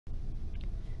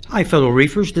Hi fellow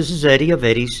reefers, this is Eddie of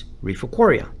Eddie's Reef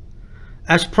Aquarium.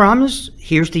 As promised,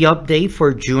 here's the update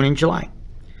for June and July.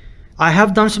 I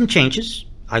have done some changes.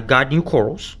 I got new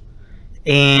corals.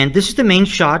 And this is the main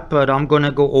shot, but I'm going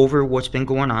to go over what's been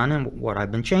going on and what I've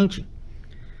been changing.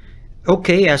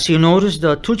 Okay, as you notice,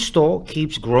 the toadstool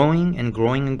keeps growing and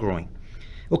growing and growing.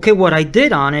 Okay, what I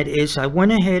did on it is I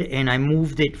went ahead and I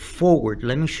moved it forward.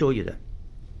 Let me show you that.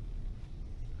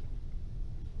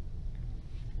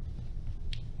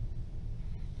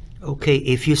 Okay,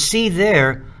 if you see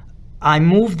there, I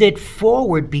moved it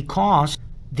forward because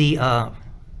the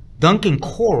Duncan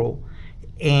coral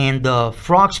and the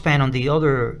frog span on the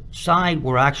other side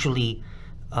were actually,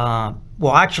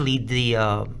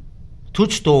 the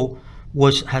toadstool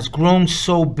has grown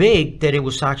so big that it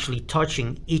was actually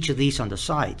touching each of these on the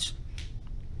sides.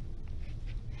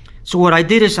 So what I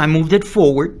did is I moved it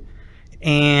forward,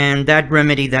 and that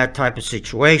remedied that type of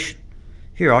situation.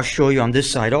 Here, I'll show you on this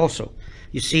side also.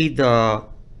 You see the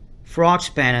frog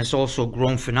span has also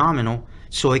grown phenomenal,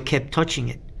 so it kept touching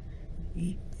it.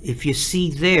 If you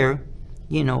see there,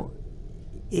 you know,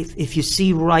 if you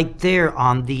see right there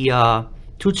on the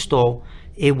toadstool,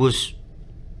 it was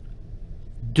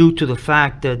due to the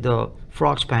fact that the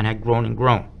frog span had grown and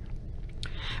grown.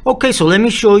 Okay, so let me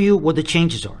show you what the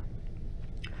changes are.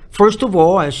 First of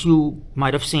all, as you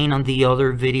might have seen on the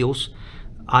other videos,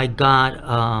 I got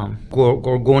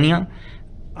Gorgonia.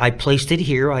 I placed it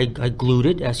here. I glued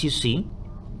it, as you see.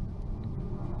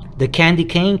 The candy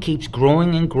cane keeps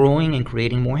growing and growing and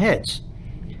creating more heads.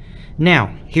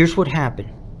 Now, here's what happened.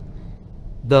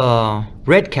 The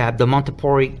red cap, the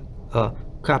Montepori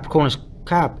Capricornus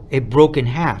cap, it broke in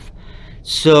half.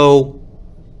 So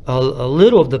a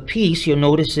little of the piece, you'll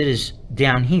notice it is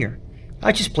down here.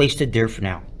 I just placed it there for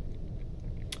now.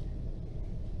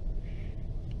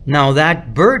 Now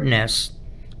that bird nest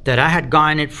that I had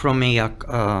gotten it from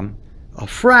a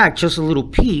frag, just a little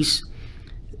piece,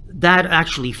 that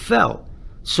actually fell.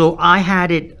 So I had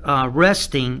it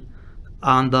resting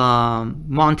on the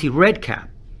Monty red cap.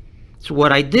 So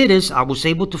what I did is I was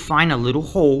able to find a little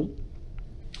hole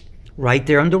right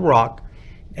there on the rock,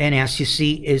 and as you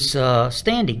see, is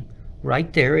standing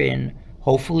right there, and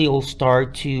hopefully it'll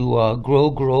start to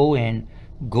grow and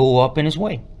go up in its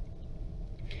way.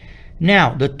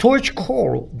 Now, the torch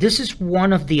coral, this is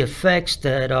one of the effects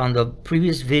that on the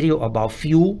previous video about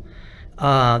fuel,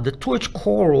 the torch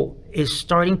coral is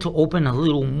starting to open a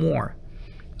little more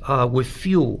with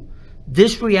fuel.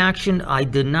 This reaction I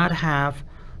did not have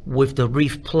with the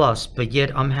Reef Plus, but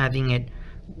yet I'm having it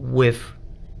with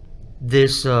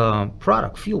this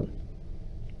product, fuel.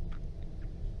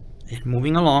 And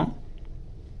moving along,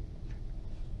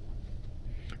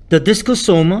 the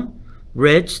Discosoma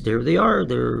reds, there they are,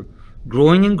 they're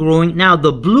growing and growing. Now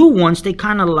the blue ones, they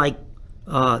kind of like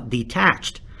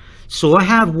detached. So I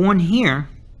have one here,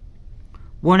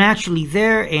 one actually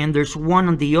there, and there's one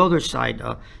on the other side.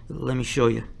 Let me show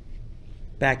you.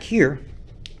 Back here,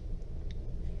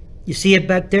 you see it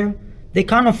back there? They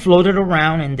kind of floated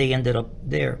around and they ended up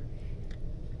there.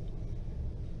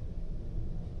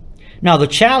 Now the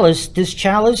chalice, this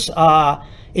chalice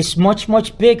is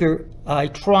much bigger. I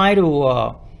try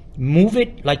to move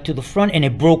it like to the front and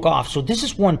it broke off. So this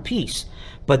is one piece,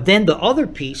 but then the other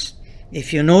piece,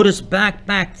 if you notice back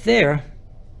there,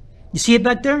 you see it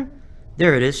back there?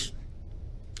 There it is.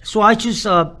 So I just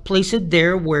place it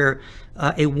there where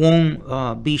it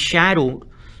won't be shadowed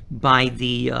by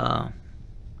the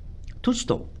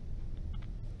toadstool.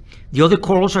 The other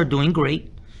corals are doing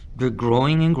great. They're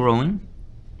growing and growing.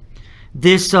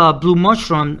 This blue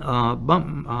mushroom,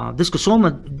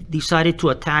 Discosoma, decided to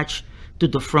attach to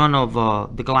the front of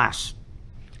the glass.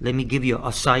 Let me give you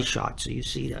a side shot so you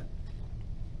see that.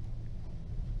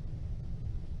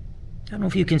 I don't know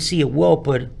if you can see it well,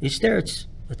 but it's there, it's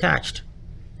attached.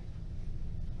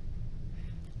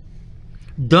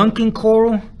 Duncan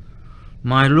coral,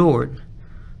 my lord,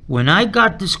 when I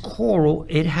got this coral,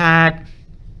 it had,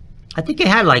 I think it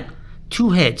had like 2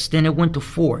 heads, then it went to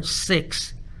 4,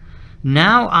 6.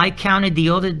 Now I counted the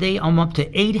other day, I'm up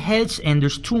to 8 heads, and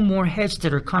there's 2 more heads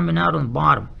that are coming out on the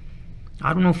bottom.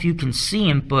 I don't know if you can see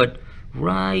them, but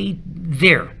right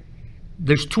there,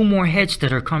 there's 2 more heads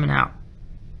that are coming out.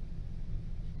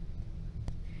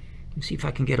 Let me see if I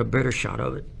can get a better shot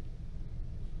of it.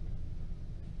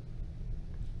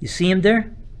 You see him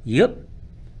there? Yep.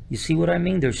 You see what I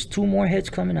mean? There's 2 more heads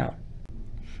coming out.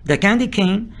 The candy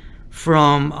cane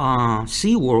from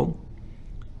SeaWorld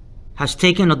has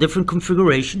taken a different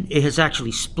configuration. It has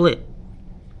actually split.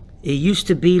 It used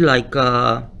to be like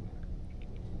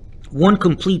one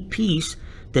complete piece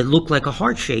that looked like a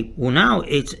heart shape. Well, now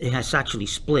it has actually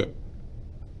split.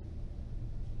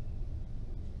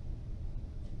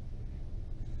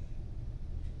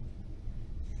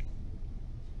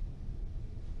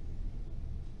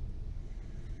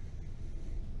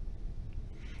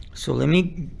 So let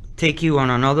me take you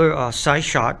on another side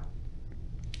shot.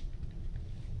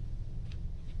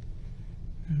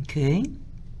 Okay.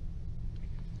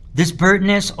 This bird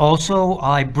nest also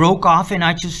I broke off and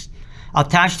I just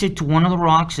attached it to one of the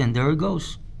rocks, and there it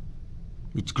goes.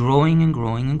 It's growing and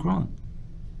growing and growing.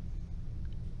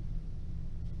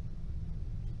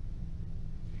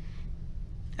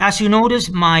 As you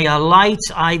notice, my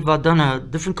lights, I've done a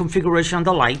different configuration on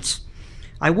the lights.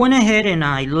 I went ahead and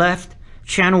I left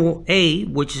channel A,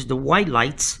 which is the white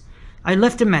lights, I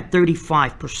left them at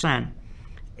 35%.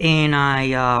 And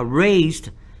I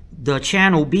raised the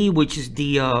channel B, which is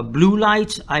the blue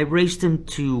lights, I raised them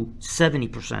to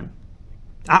 70%.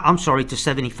 I'm sorry, to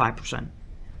 75%.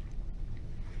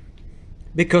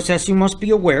 Because as you must be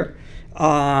aware,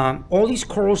 all these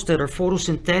corals that are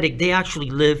photosynthetic, they actually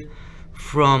live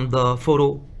from the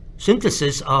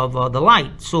photosynthesis of the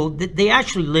light. So they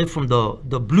actually live from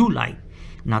the blue light,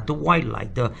 not the white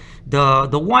light.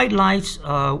 The white lights,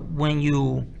 when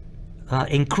you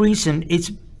increase them,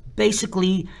 it's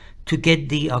basically to get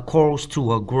the corals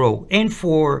to grow, and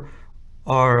for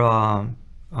our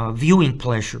viewing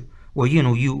pleasure, where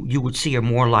you would see it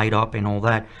more light up and all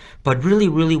that. But really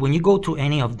when you go to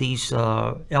any of these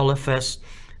LFS,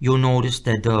 you'll notice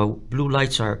that the blue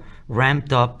lights are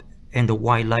ramped up and the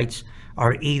white lights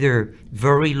are either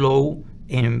very low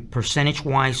in percentage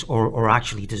wise or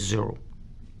actually to zero.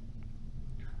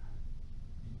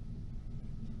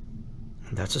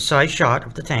 And that's a side shot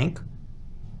of the tank.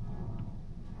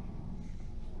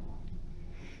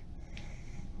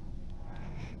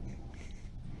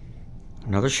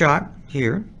 Another shot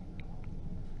here.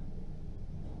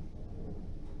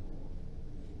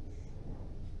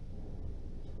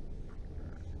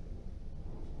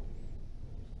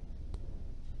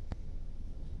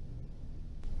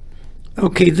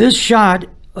 Okay, this shot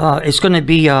is going to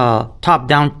be a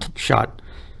top-down shot.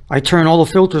 I turn all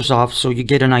the filters off so you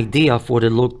get an idea of what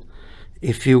it looked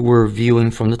if you were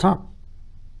viewing from the top.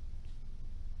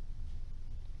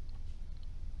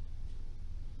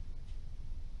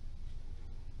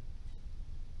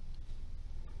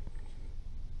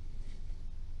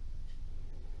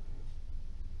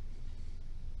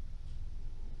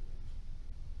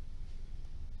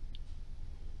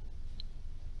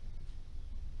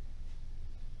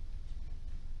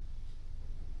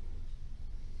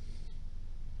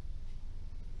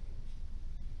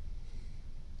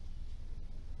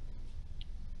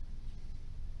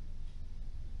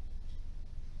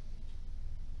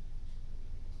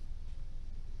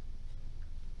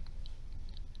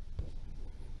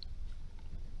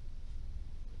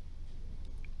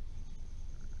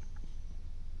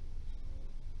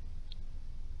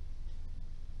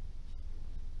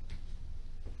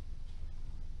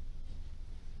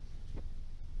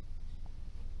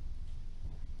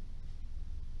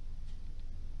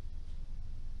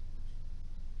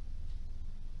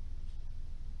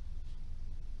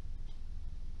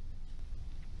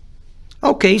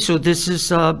 Okay, so this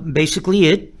is basically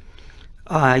it.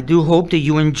 I do hope that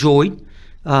you enjoyed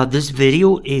this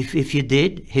video. If you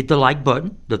did, hit the like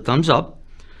button, the thumbs up,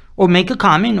 or make a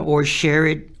comment or share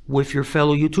it with your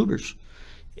fellow YouTubers.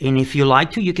 And if you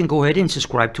like to, you can go ahead and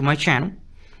subscribe to my channel.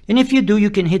 And if you do, you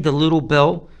can hit the little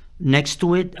bell next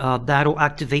to it. That'll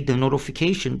activate the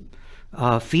notification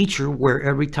feature, where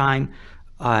every time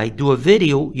I do a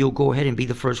video, you'll go ahead and be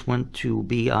the first one to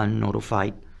be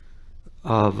notified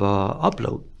of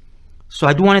upload. So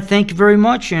I do want to thank you very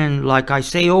much, and like I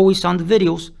say always on the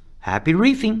videos, happy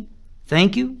reefing.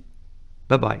 Thank you.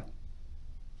 Bye-bye.